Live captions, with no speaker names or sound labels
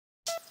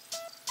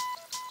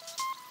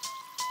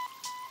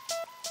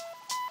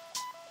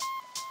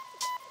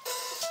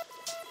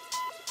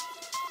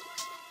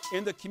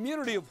In the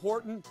community of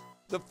Wharton,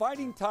 the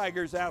Fighting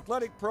Tigers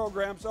athletic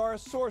programs are a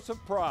source of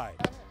pride.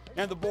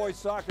 And the boys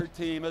soccer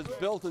team has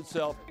built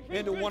itself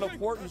into one of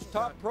Wharton's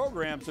top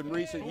programs in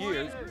recent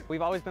years.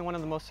 We've always been one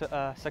of the most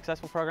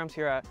successful programs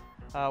here at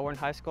Wharton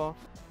High School.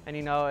 And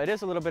you know, it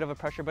is a little bit of a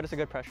pressure, but it's a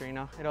good pressure, you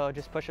know. It'll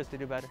just push us to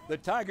do better. The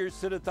Tigers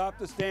sit atop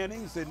the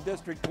standings in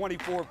District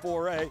 24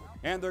 4A,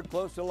 and they're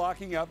close to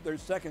locking up their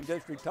second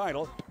district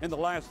title in the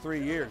last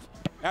 3 years,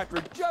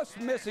 after just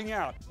missing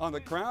out on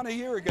the crown a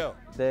year ago.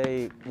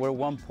 They were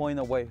 1 point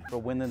away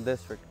from winning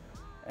district.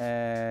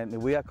 And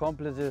if we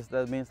accomplish this,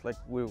 that means like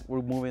we're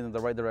moving in the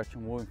right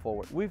direction, moving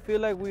forward. We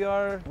feel like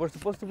we're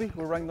supposed to be.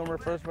 We're ranked number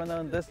first right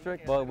now in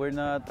district, but we're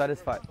not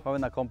satisfied. We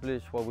haven't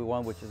accomplished what we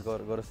want, which is go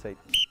to state.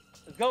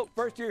 Let's go.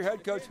 First-year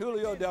head coach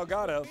Julio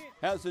Delgado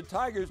has the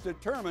Tigers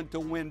determined to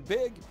win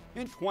big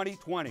in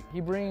 2020.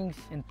 He brings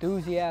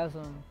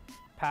enthusiasm,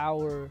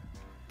 power,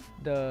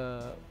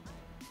 a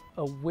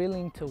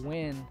willing to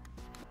win,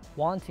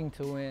 wanting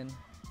to win,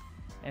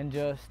 and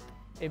just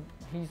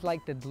he's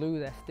like the glue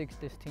that sticks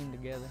this team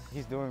together.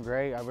 He's doing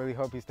great. I really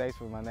hope he stays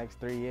for my next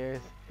 3 years.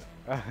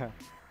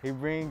 He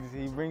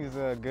brings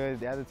a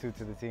good attitude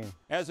to the team.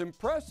 As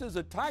impressed as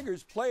the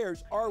Tigers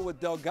players are with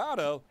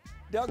Delgado,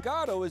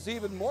 Delgado is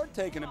even more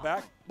taken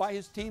aback by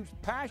his team's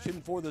passion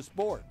for the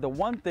sport. The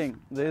one thing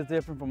that is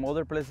different from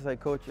other places I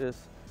coach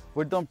is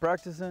we're done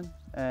practicing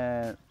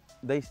and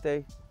they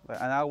stay like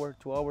an hour,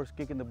 2 hours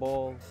kicking the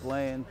ball,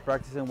 playing,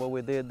 practicing what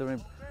we did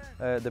during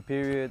the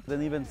period.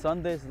 Then even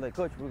Sundays, like,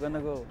 coach, we're gonna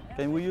go,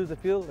 can we use the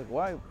field? Like,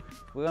 why?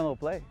 We're gonna go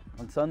play.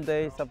 On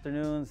Sundays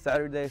afternoons,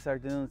 Saturdays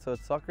afternoons, so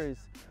soccer is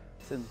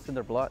it's in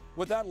their blood.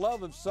 With that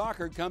love of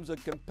soccer comes a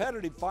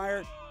competitive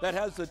fire that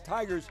has the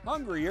Tigers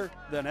hungrier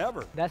than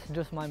ever. That's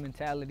just my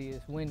mentality,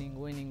 is winning,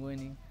 winning,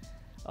 winning.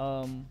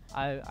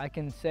 I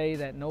can say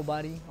that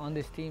nobody on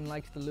this team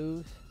likes to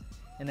lose,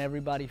 and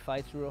everybody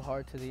fights real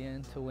hard to the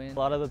end to win. A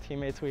lot of the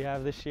teammates we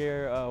have this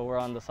year were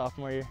on the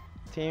sophomore year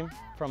team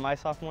from my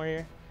sophomore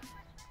year.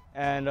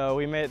 And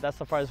that's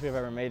the farthest we've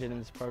ever made it in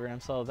this program.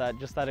 So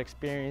that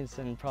experience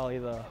and probably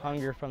the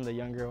hunger from the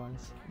younger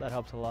ones, that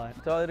helps a lot.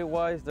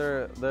 Mentality-wise,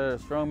 they're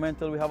strong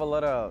mentally. We have a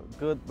lot of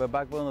good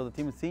backbone of the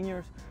team of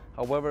seniors.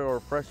 However, our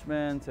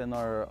freshmen and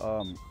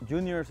our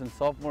juniors and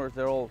sophomores,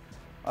 they're all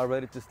are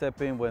ready to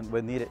step in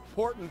when needed.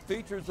 Wharton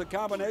features the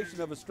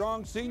combination of a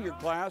strong senior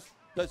class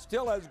that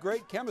still has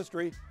great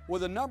chemistry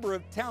with a number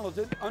of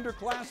talented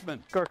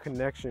underclassmen. Our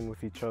connection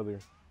with each other.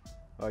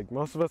 Like,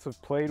 most of us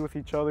have played with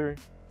each other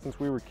since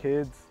we were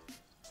kids,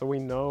 so we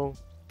know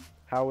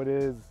how it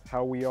is,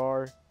 how we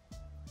are,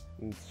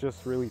 and it's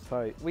just really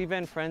tight. We've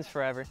been friends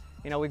forever.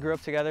 You know, we grew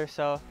up together,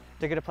 so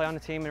to get to play on the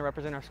team and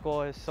represent our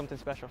school is something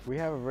special. We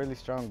have a really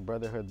strong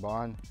brotherhood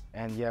bond,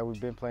 and yeah, we've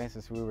been playing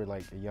since we were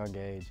like a young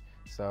age,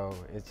 so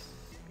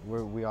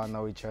we all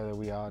know each other,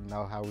 we all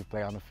know how we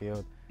play on the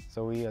field.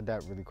 So we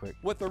adapt really quick.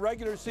 With the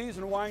regular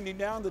season winding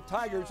down, the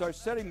Tigers are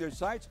setting their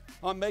sights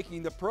on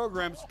making the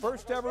program's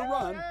first ever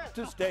run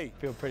to state.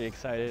 I feel pretty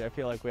excited. I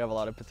feel like we have a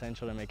lot of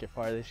potential to make it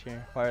far this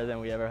year, farther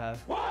than we ever have.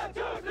 1,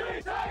 2,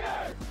 3,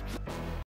 Tigers!